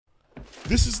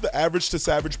This is the Average to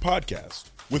Savage podcast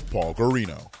with Paul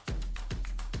Garino.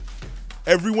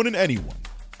 Everyone and anyone,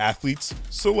 athletes,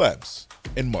 celebs,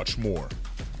 and much more.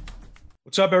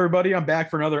 What's up, everybody? I'm back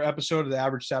for another episode of the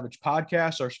Average Savage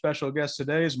podcast. Our special guest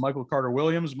today is Michael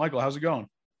Carter-Williams. Michael, how's it going?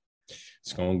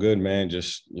 It's going good, man.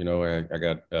 Just, I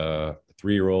got a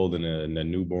 3-year-old and a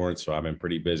newborn, so I've been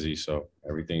pretty busy. So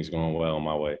everything's going well on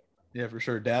my way. Yeah, for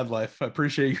sure. Dad life. I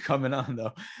appreciate you coming on,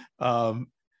 though.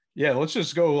 Let's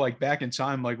just go back in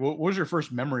time. What was your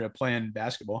first memory of playing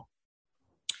basketball?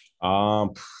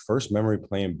 First memory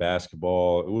playing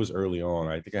basketball, it was early on.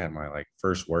 I think I had my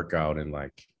first workout in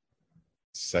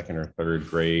second or third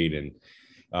grade. And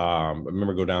I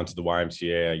remember go down to the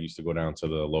YMCA. I used to go down to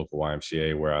the local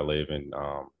YMCA where I live and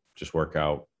just work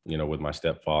out, with my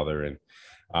stepfather. And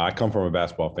I come from a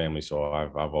basketball family, so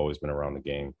I've always been around the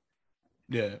game.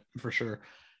 Yeah, for sure.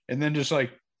 And then just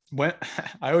when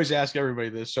I always ask everybody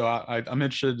this, so I'm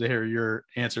interested to hear your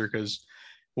answer, because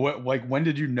when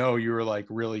did you know you were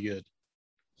really good?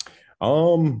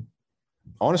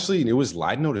 Honestly,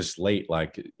 I noticed late.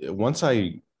 Once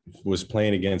I was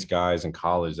playing against guys in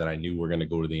college that I knew were going to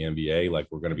go to the NBA,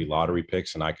 we're going to be lottery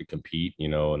picks, and I could compete,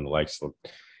 and the likes of,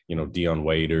 Dion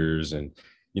Waiters, and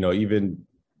even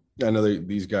I know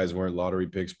these guys weren't lottery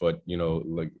picks, but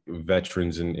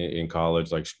veterans in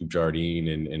college like Scoop Jardine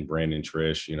and Brandon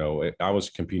Trish. I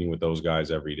was competing with those guys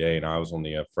every day, and I was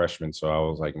only a freshman, so I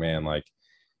was like, man,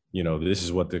 this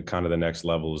is what the kind of the next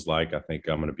level is like. I think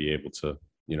I'm going to be able to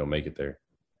make it there.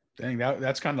 Dang,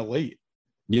 that's kind of late.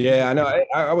 Yeah, I know.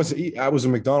 I was a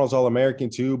McDonald's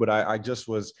All-American too, but I just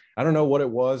was, I don't know what it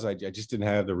was. I just didn't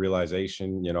have the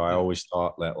realization. I always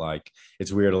thought that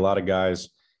it's weird. A lot of guys,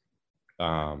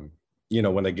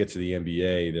 when they get to the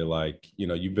NBA, they're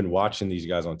you've been watching these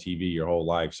guys on TV your whole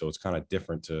life, so it's kind of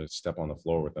different to step on the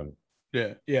floor with them.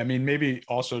 Yeah. I mean, maybe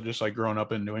also just growing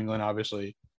up in New England,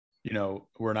 obviously,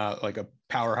 we're not a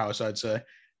powerhouse, I'd say.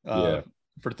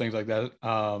 For things like that.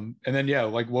 And then,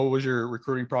 what was your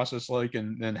recruiting process like?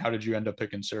 And then how did you end up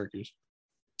picking Syracuse?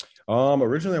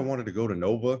 Originally I wanted to go to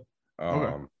Nova.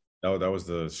 Okay. That was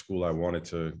the school I wanted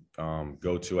to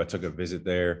go to. I took a visit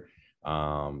there.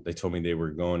 They told me they were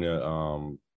going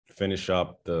to finish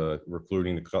up the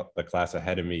recruiting the class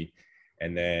ahead of me.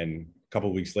 And then a couple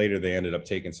of weeks later, they ended up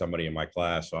taking somebody in my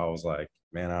class. So I was like,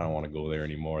 man, I don't want to go there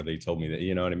anymore. They told me that,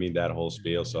 you know what I mean? That whole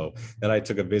spiel. So then I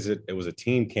took a visit. It was a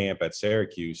team camp at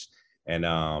Syracuse. And,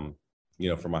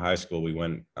 for my high school, we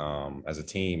went as a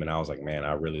team, and I was like, man,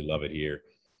 I really love it here.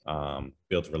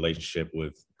 Built a relationship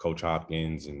with Coach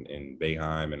Hopkins and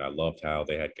Boeheim. And I loved how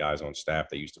they had guys on staff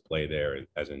that used to play there,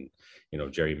 as in,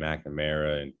 Jerry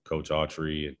McNamara and Coach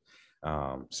Autry. And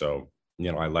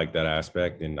I like that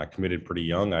aspect, and I committed pretty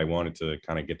young. I wanted to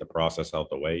kind of get the process out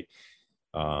the way.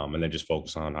 And then just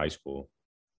focus on high school.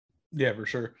 Yeah, for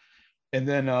sure. And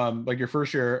then your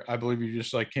first year, I believe you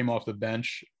just came off the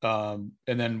bench. And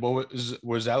then what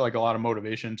was that a lot of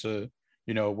motivation to,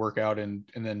 work out and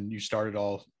then you started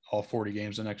all 40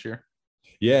 games the next year?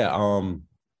 Yeah.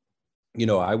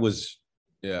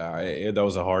 That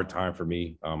was a hard time for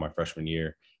me, my freshman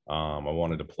year. I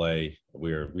wanted to play.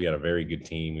 We had a very good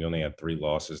team. We only had 3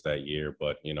 losses that year,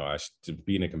 but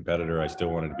being a competitor, I still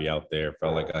wanted to be out there.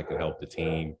 Felt like I could help the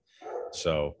team.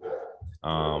 So,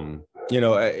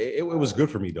 it was good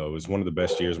for me though. It was one of the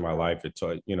best years of my life. It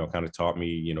kind of taught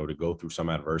me, to go through some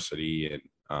adversity and,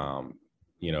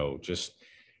 just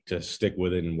to stick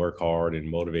with it and work hard, and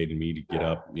motivated me to get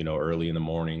up, early in the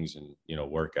mornings and,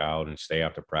 work out and stay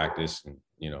after practice and,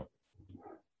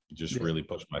 just really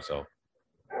push myself.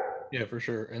 Yeah, for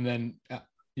sure. And then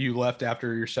you left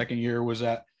after your second year. Was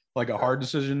that a hard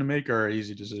decision to make or an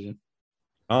easy decision?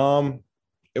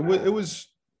 It was,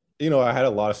 I had a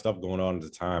lot of stuff going on at the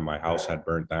time. My house had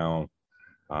burnt down.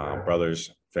 Brother's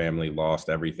family lost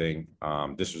everything.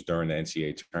 This was during the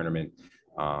NCAA tournament.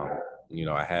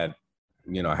 I had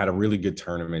a really good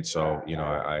tournament. So,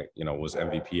 I was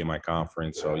MVP in my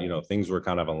conference. So, things were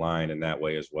kind of aligned in that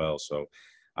way as well. So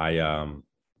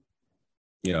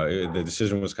the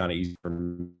decision was kind of easy for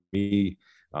me,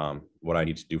 what I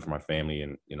need to do for my family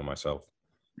and, myself.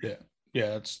 Yeah.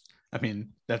 That's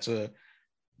a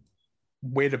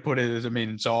way to put it. It's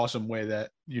an awesome way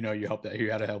that, you had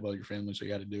to help out your family. So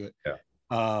you had to do it. Yeah.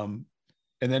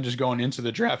 And then just going into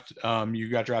the draft, you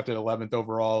got drafted 11th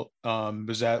overall.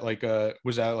 Was that a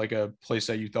place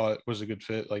that you thought was a good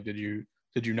fit? Did you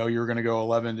know you were going to go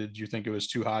 11? Did you think it was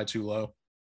too high, too low?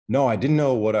 No, I didn't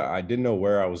know I didn't know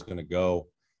where I was going to go.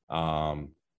 I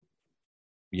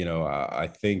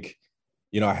think,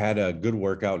 I had a good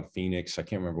workout in Phoenix. I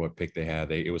can't remember what pick they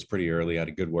had. It was pretty early. I had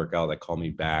a good workout that called me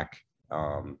back.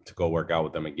 to go work out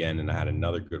with them again. And I had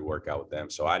another good workout with them.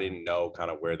 So I didn't know kind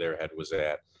of where their head was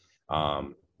at.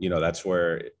 That's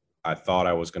where I thought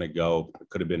I was going to go. It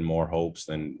could have been more hopes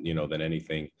than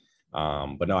anything.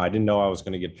 But no, I didn't know I was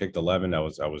going to get picked 11. I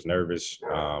was nervous.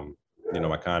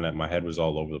 My head was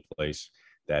all over the place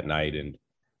that night. And,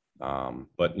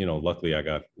 but luckily I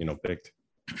got, picked.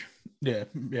 Yeah,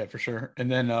 for sure.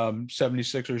 And then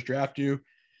 76ers draft you,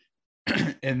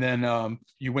 and then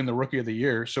you win the Rookie of the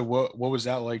Year. So what was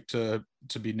that like to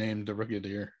be named the Rookie of the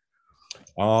Year?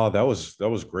 That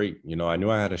was great. I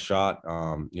knew I had a shot,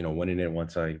 winning it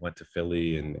once I went to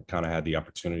Philly and kind of had the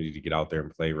opportunity to get out there and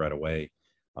play right away.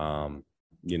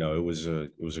 It was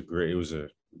a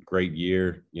great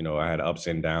year. I had ups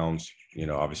and downs.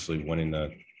 Obviously winning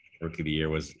the Rookie of the Year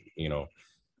was,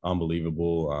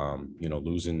 unbelievable.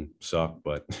 Losing sucked,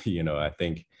 but I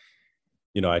think,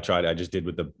 I just did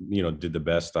did the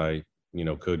best I,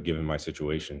 could given my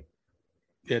situation.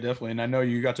 Yeah, definitely. And I know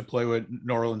you got to play with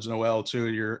Nerlens Noel too,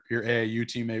 your AAU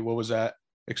teammate. What was that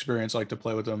experience like to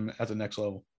play with them at the next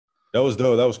level? That was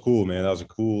dope. That was cool, man. That was a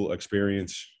cool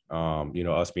experience.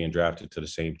 Us being drafted to the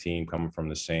same team, coming from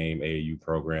the same AAU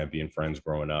program, being friends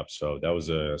growing up. So that was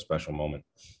a special moment.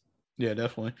 Yeah,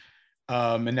 definitely.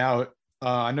 And now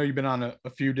I know you've been on a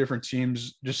few different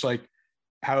teams. Just like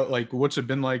what's it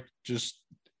been like just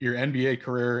your NBA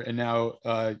career, and now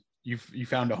you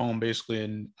found a home basically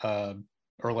in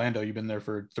Orlando. You've been there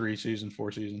for 4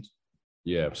 seasons.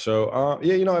 Yeah. So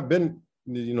I've been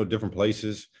different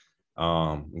places,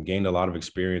 gained a lot of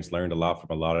experience, learned a lot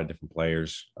from a lot of different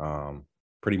players.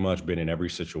 Pretty much been in every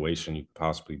situation you could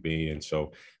possibly be in.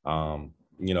 So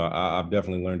I've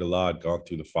definitely learned a lot, gone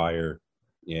through the fire,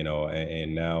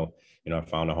 and now I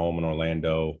found a home in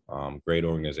Orlando. Great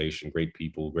organization, great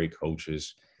people, great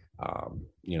coaches.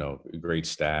 Great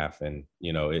staff, and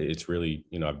it's really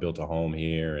I built a home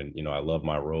here, and I love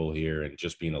my role here, and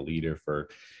just being a leader for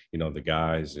the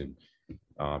guys, and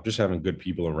just having good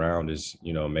people around is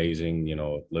amazing.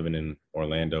 Living in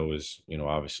Orlando is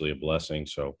obviously a blessing,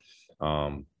 so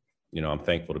I'm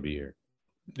thankful to be here.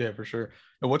 Yeah, for sure.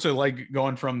 And what's it like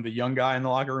going from the young guy in the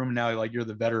locker room now, like you're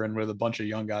the veteran with a bunch of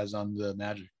young guys on the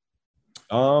Magic?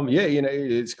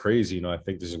 It's crazy. I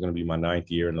think this is going to be my 9th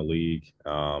year in the league.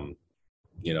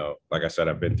 Like I said,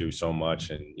 I've been through so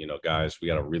much, and, guys, we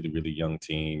got a really, really young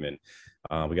team, and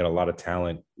we got a lot of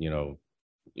talent,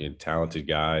 talented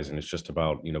guys. And it's just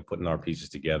about, putting our pieces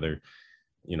together,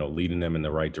 leading them in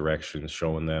the right direction,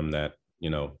 showing them that,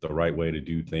 the right way to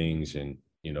do things, and,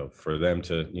 for them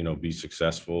to, be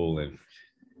successful, and,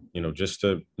 just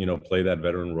to, play that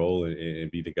veteran role, and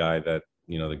be the guy that,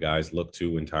 the guys look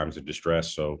to in times of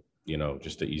distress. So,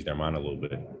 just to ease their mind a little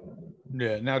bit.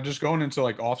 Yeah. Now just going into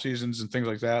like off seasons and things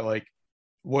like that, like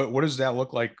what does that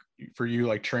look like for you,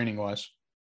 like training wise?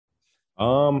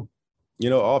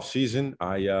 Off season,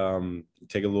 I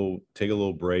take a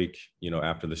little break,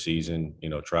 after the season,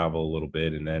 travel a little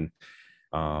bit. And then,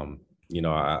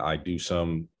 I do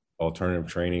some alternative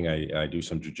training. I do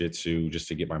some jujitsu just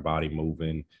to get my body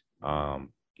moving. I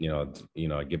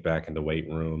get back in the weight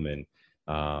room, and,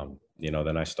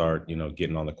 then I start,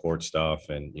 getting on the court stuff,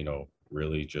 and,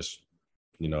 really just,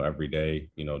 every day,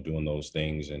 doing those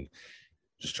things, and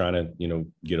just trying to,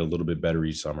 get a little bit better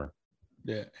each summer.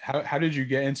 Yeah. How did you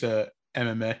get into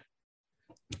MMA?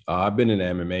 I've been in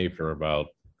MMA for about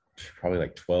probably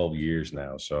like 12 years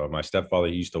now. So my stepfather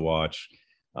used to watch.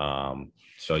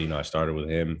 So, I started with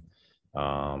him.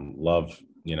 I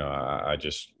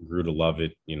just grew to love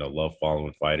it, love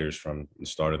following fighters from the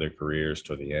start of their careers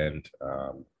to the end.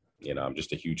 I'm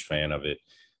just a huge fan of it.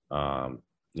 Don't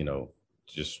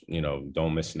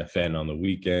miss an event on the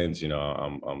weekends.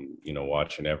 I'm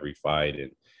watching every fight,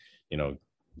 and,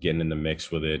 getting in the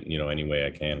mix with it, any way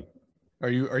I can. Are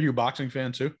you a boxing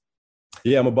fan too?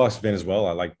 Yeah, I'm a boxing fan as well.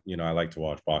 I like to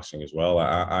watch boxing as well.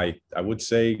 I would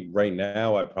say right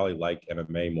now I probably like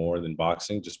MMA more than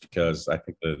boxing, just because I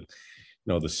think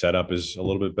the setup is a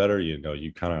little bit better.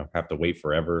 You kind of have to wait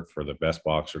forever for the best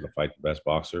boxer to fight the best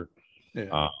boxer.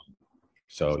 Yeah.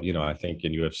 So, I think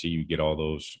in UFC you get all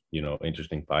those,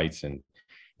 interesting fights, and,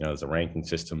 there's a ranking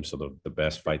system. So the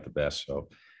best fight the best. So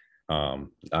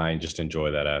I just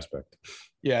enjoy that aspect.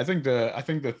 Yeah, I think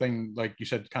the thing, like you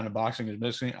said, kind of boxing is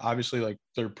missing. Obviously, like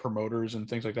they're promoters and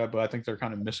things like that, but I think they're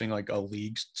kind of missing like a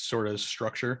league sort of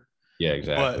structure. Yeah,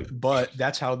 exactly. But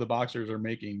that's how the boxers are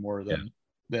making more than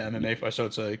the MMA fight. So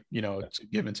it's it's a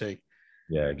give and take.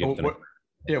 Yeah.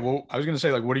 Well, I was gonna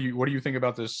say, like, what do you think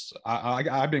about this?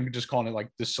 I've been just calling it like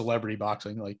this celebrity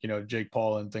boxing, like Jake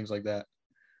Paul and things like that.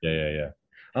 Yeah.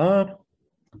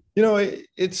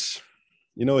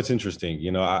 It's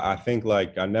interesting. I think,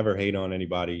 like, I never hate on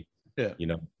anybody. Yeah.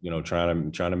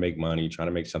 Trying to make money, trying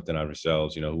to make something out of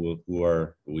ourselves. Who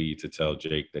are we to tell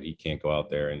Jake that he can't go out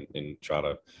there and try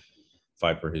to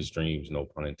fight for his dreams, no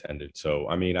pun intended. So,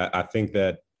 I mean, I think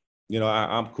that,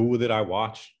 I'm cool with it. I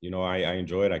watch, I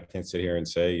enjoy it. I can't sit here and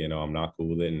say, I'm not cool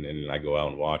with it. And I go out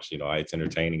and watch, it's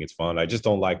entertaining. It's fun. I just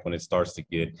don't like when it starts to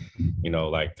get,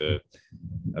 like the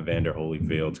Evander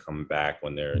Holyfield's coming back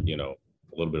when they're,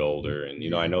 a little bit older.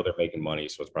 And, I know they're making money,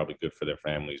 so it's probably good for their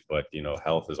families. But,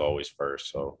 health is always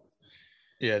first. So,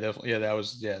 yeah, definitely. Yeah, that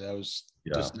was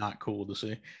just not cool to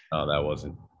see. No, that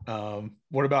wasn't.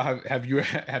 What about have you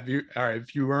all right,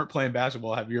 if you weren't playing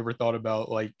basketball, have you ever thought about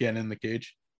like getting in the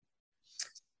cage?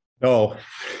 No.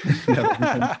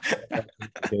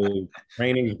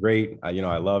 Training is great. I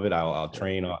love it. I'll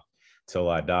train till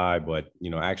I die. But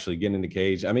actually getting in the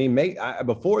cage. I mean,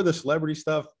 before the celebrity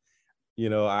stuff,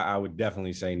 I would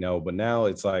definitely say no. But now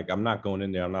it's like I'm not going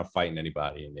in there. I'm not fighting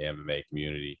anybody in the MMA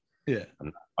community. Yeah, I'm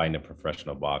not fighting a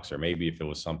professional boxer. Maybe if it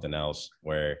was something else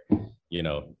where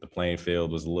the playing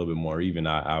field was a little bit more even,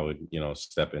 I would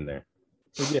step in there.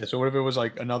 Yeah. So what if it was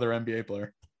like another NBA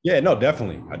player? Yeah, no,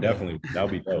 definitely. That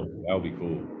would be dope. That would be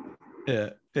cool.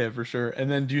 Yeah, for sure.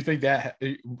 And then do you think that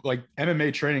like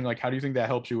MMA training, like how do you think that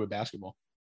helps you with basketball?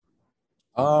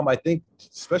 I think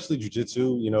especially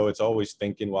jujitsu, it's always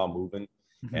thinking while moving.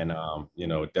 And,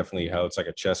 it definitely how it's like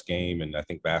a chess game. And I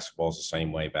think basketball is the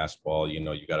same way. Basketball,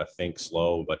 you got to think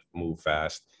slow, but move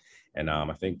fast. And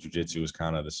I think jujitsu is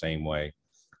kind of the same way.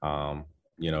 So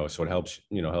it helps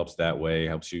that way,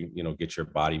 helps you, get your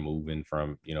body moving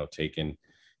from, taking,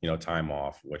 time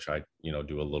off, which I,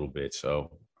 do a little bit.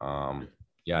 So,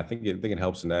 yeah, I think it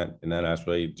helps in that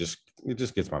aspect. It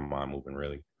just gets my mind moving,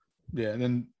 really. Yeah. And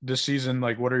then this season,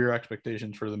 like, what are your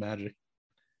expectations for the Magic?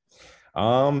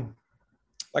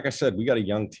 Like I said, we got a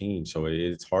young team, so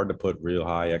it's hard to put real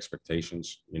high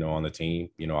expectations, on the team.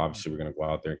 Obviously we're going to go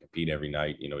out there and compete every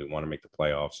night. We want to make the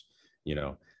playoffs.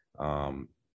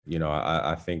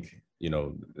 I think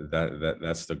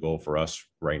that's the goal for us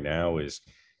right now is,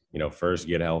 first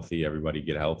get healthy, everybody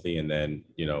get healthy, and then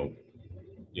we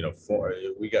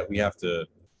have to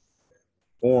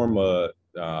form a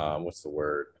what's the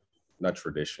word? Not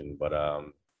tradition, but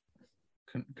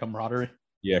camaraderie.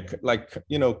 Yeah, like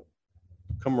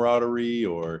camaraderie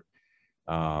or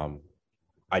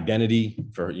identity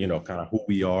for kind of who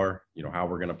we are, how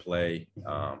we're going to play,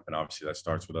 and obviously that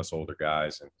starts with us older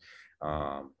guys. And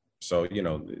so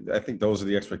I think those are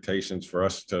the expectations for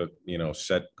us to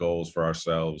set goals for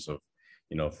ourselves of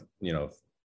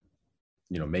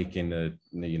making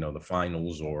the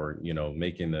finals, or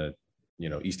making the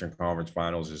Eastern Conference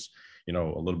Finals is a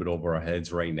little bit over our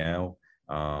heads right now.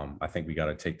 I think we got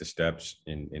to take the steps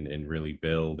and really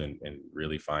build and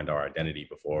really find our identity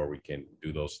before we can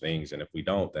do those things. And if we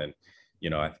don't, then,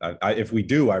 if we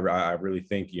do, I really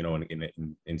think,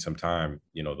 in some time,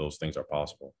 those things are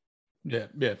possible.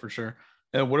 Yeah, for sure.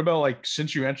 And what about like,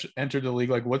 since you entered the league,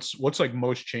 like what's like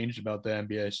most changed about the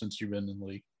NBA since you've been in the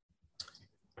league?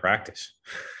 Practice.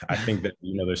 I think that,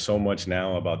 there's so much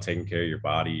now about taking care of your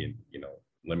body and,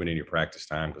 limiting your practice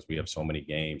time because we have so many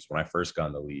games. When I first got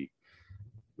in the league,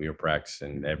 we were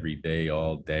practicing every day,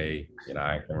 all day.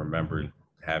 I can remember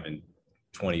having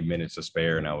 20 minutes to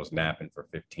spare and I was napping for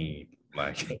 15.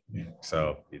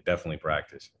 So you definitely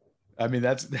practice. I mean,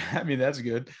 that's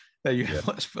good that you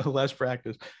have less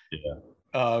practice.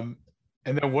 Yeah.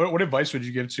 And then what advice would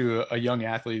you give to a young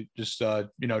athlete just,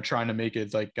 trying to make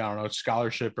it like, I don't know,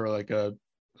 scholarship or like a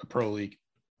pro league?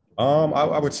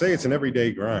 I would say it's an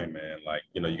everyday grind, man. Like,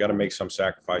 you got to make some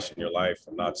sacrifice in your life.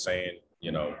 I'm not saying,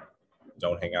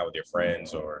 don't hang out with your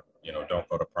friends or, don't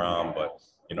go to prom, but,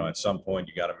 at some point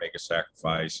you got to make a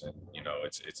sacrifice and,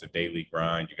 it's a daily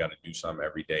grind. You got to do something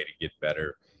every day to get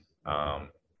better.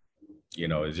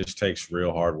 It just takes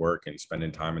real hard work and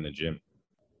spending time in the gym.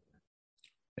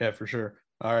 Yeah, for sure.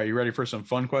 All right. You ready for some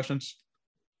fun questions?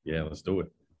 Yeah, let's do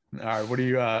it. All right. What do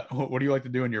you like to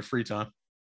do in your free time?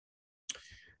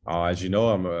 As you know,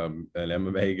 I'm an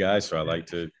MMA guy, so I like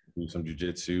to do some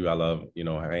jiu-jitsu. I love,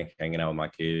 hanging out with my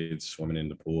kids, swimming in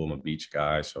the pool. I'm a beach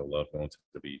guy, so I love going to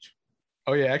the beach.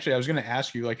 Oh yeah, actually, I was going to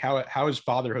ask you, like, how has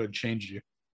fatherhood changed you?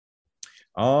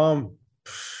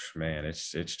 Man,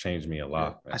 it's changed me a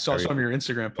lot. I saw some of your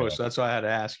Instagram posts, so that's why I had to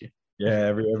ask you. Yeah,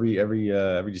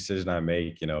 every decision I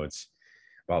make, it's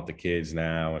about the kids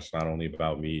now. It's not only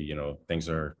about me. Things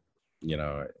are,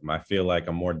 I feel like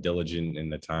I'm more diligent in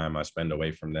the time I spend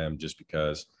away from them, just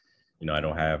because, I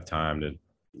don't have time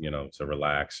to, to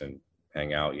relax and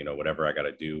hang out. Whatever I got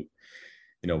to do,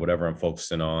 whatever I'm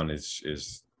focusing on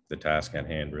is the task at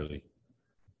hand, really.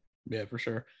 Yeah, for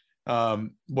sure.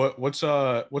 What's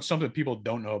something people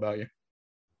don't know about you?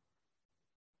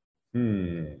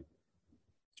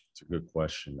 It's a good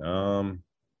question.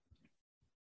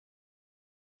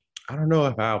 I don't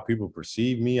know how people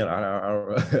perceive me. I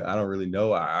don't really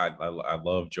know. I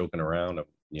love joking around.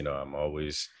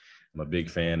 I'm a big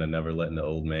fan of never letting the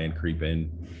old man creep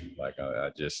in. Like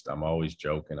I'm always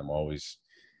joking. I'm always,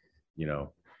 you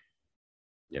know,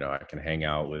 I can hang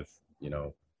out with,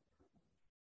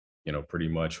 pretty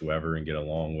much whoever and get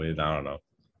along with. I don't know.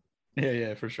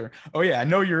 Yeah, for sure. Oh yeah, I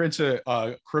know you're into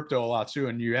crypto a lot too,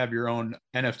 and you have your own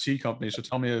NFT company. So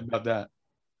tell me about that.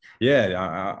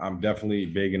 Yeah, I'm definitely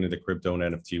big into the crypto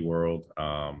and NFT world.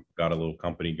 Got a little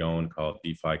company going called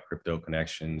DeFi Crypto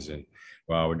Connections, and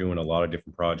we're doing a lot of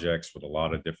different projects with a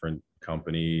lot of different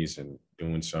companies, and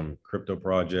doing some crypto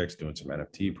projects, doing some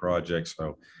NFT projects.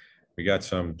 So we got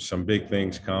some big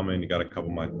things coming. You got a couple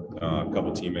of my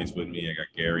couple teammates with me. I got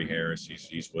Gary Harris.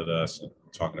 He's with us, and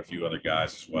talking to a few other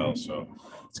guys as well. So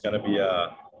it's gonna be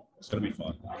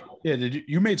fun. Yeah,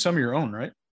 you made some of your own,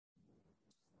 right?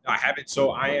 I haven't.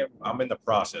 So I'm in the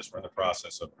process. We're in the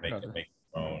process of making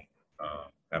our own,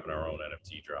 having our own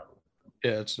NFT drop.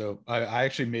 Yeah, it's dope. I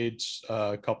actually made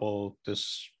a couple I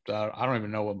don't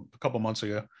even know, a couple months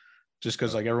ago, just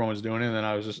because like everyone was doing it, and then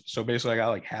I was just, so basically I got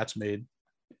like hats made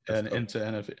and into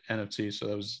NFT. So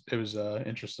it was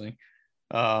interesting.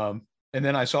 And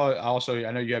then I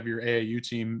know you have your AAU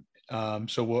team.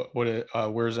 So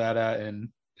where's that at, and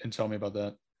tell me about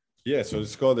that. Yeah, so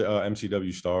it's called the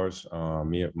MCW Stars.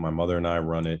 My mother and I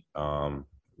run it.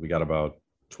 We got about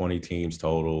 20 teams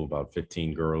total, about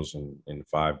 15 girls and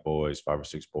 5 or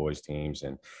 6 boys teams.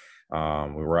 And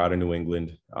we were out in New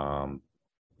England.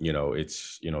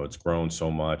 It's grown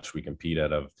so much. We compete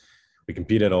at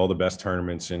all the best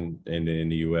tournaments in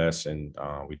the US, and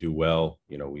we do well.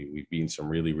 We've beaten some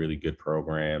really, really good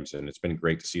programs, and it's been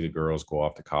great to see the girls go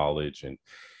off to college. And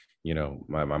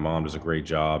my mom does a great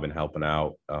job in helping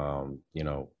out,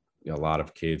 a lot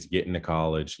of kids get into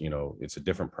college. It's a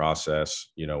different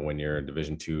process, when you're a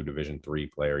Division II, Division III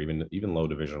player, even low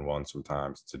Division I,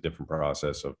 sometimes it's a different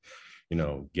process of,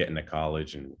 getting to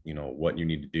college, and, what you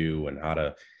need to do and how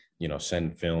to,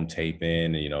 send film tape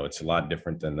in. It's a lot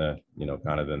different than than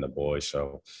the boys.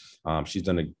 So she's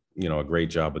done a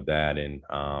great job with that. And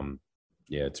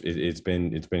it's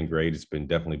been great. It's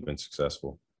definitely been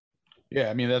successful. Yeah,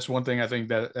 I mean, that's one thing I think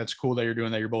that's cool that you're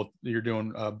doing, that you're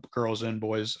doing girls and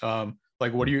boys.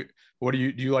 Like, do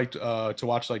you like to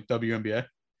watch like WNBA?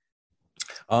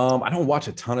 I don't watch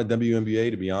a ton of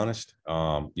WNBA, to be honest.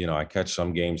 I catch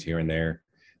some games here and there.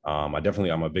 I'm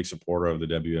a big supporter of the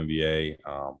WNBA.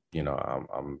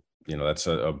 That's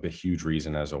a huge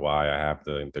reason as to why I have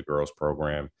the girls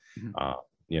program.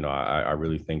 Mm-hmm. I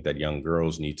really think that young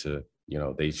girls need to,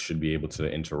 they should be able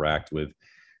to interact with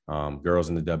girls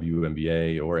in the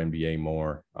WNBA or NBA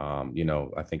more.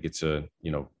 I think it's a,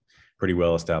 pretty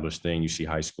well established thing. You see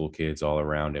high school kids all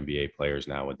around NBA players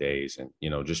nowadays, and,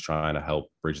 just trying to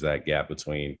help bridge that gap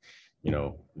between,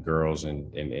 girls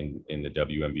and the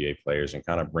WNBA players, and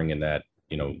kind of bringing that,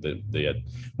 the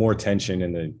more attention,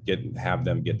 and have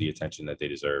them get the attention that they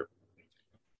deserve.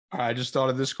 I just thought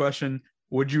of this question.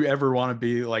 Would you ever want to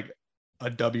be like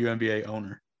a WNBA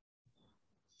owner?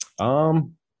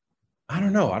 I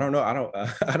don't know. I don't know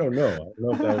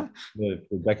if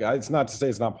that it's not to say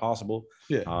it's not possible.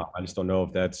 Yeah. I just don't know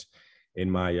if that's in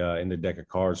my in the deck of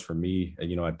cards for me,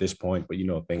 at this point. But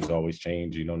things always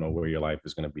change. You don't know where your life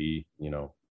is going to be, in 4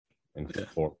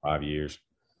 or 5 years.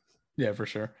 Yeah, for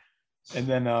sure. And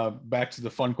then back to the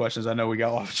fun questions. I know we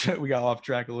got off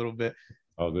track a little bit.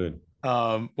 Oh, good.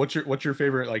 What's your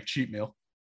favorite like cheat meal?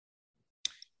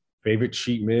 Favorite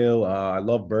cheat meal? I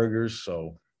love burgers,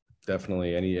 so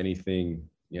definitely anything,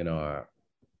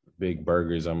 big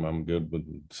burgers. I'm good with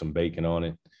some bacon on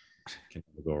it. Can't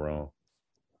go wrong.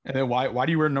 And then why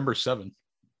do you wear number 7?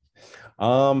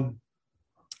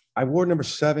 I wore number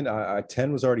 7.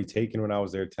 10 was already taken when I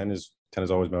was there. 10 has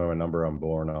always been my number. I'm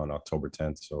born on October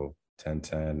 10th, so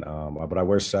 10. But I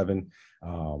wear 7.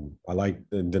 I like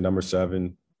the number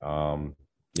 7.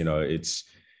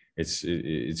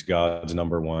 It's God's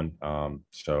number 1.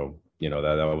 So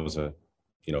that was a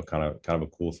kind of a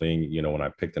cool thing. When I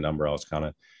picked the number, I was kind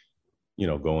of,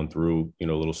 going through, a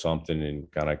little something,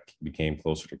 and kind of became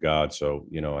closer to God. So,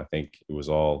 I think it was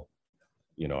all,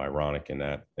 ironic in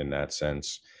that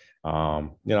sense. I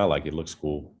like it. Looks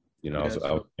cool. I was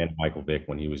Michael Vick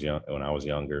when he was young, when I was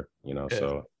younger,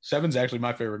 so 7's actually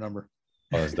my favorite number.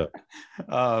 Oh, that's dope.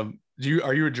 Are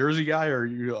you a jersey guy, or are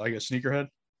you like a sneakerhead?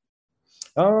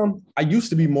 I used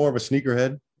to be more of a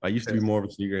sneakerhead.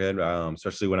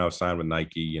 Especially when I was signed with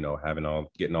Nike,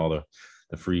 getting all the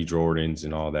free Jordans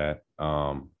and all that.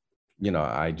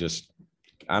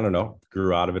 I don't know,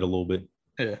 grew out of it a little bit.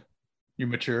 Yeah. You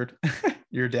matured.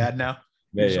 You're a dad now.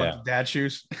 Yeah, You just yeah. want dad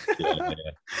shoes.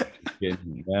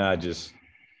 Yeah, just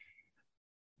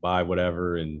buy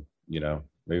whatever, and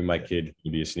maybe my kid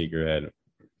could be a sneakerhead.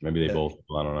 Maybe they both.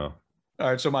 I don't know. All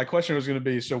right. So my question was going to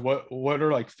be, so what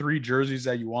are like 3 jerseys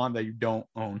that you want that you don't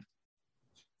own?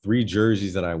 3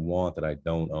 jerseys that I want that I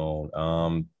don't own.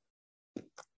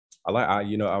 I'm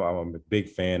a big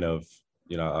fan of,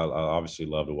 I obviously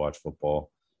love to watch football.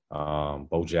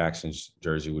 Bo Jackson's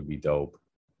jersey would be dope.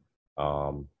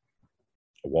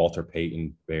 Walter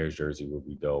Payton Bears jersey would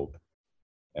be dope.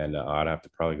 And I'd have to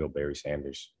probably go Barry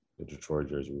Sanders. The Detroit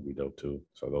jersey would be dope too.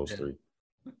 So those 3.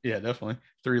 Yeah, definitely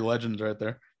 3 legends right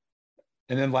there.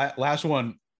 And then last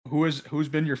one, who's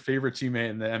been your favorite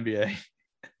teammate in the NBA?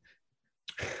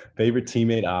 Favorite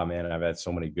teammate? Man, I've had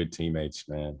so many good teammates,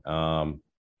 man. Gun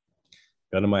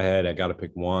in my head, I got to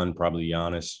pick one, probably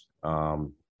Giannis.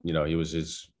 He was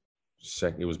his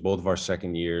second. It was both of our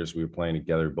second years. We were playing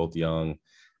together, both young,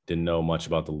 didn't know much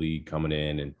about the league coming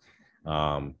in,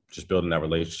 and just building that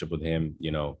relationship with him,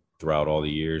 throughout all the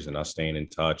years, and us staying in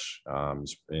touch. And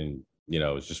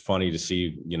it's just funny to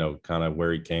see, kind of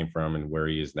where he came from and where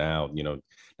he is now.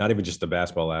 Not even just the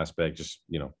basketball aspect, just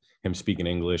him speaking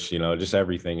English. Just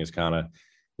everything is kind of,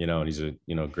 and he's a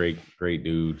great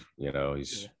dude.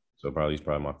 He's probably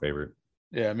my favorite.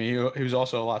 Yeah, I mean, he was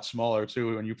also a lot smaller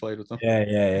too when you played with him.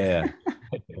 Yeah.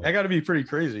 That got to be pretty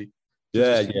crazy.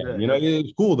 Yeah.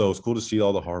 It's cool though. It's cool to see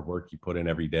all the hard work you put in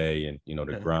every day, and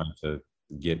the grind to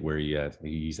get where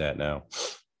he's at now.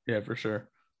 Yeah, for sure.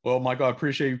 Well, Michael, I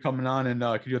appreciate you coming on, and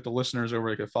could you let the listeners over,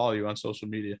 they could follow you on social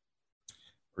media?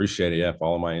 Appreciate it. Yeah,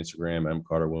 follow my Instagram, M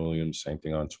Carter Williams. Same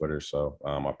thing on Twitter. So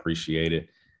I appreciate it.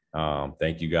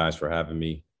 Thank you guys for having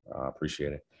me.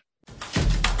 Appreciate it.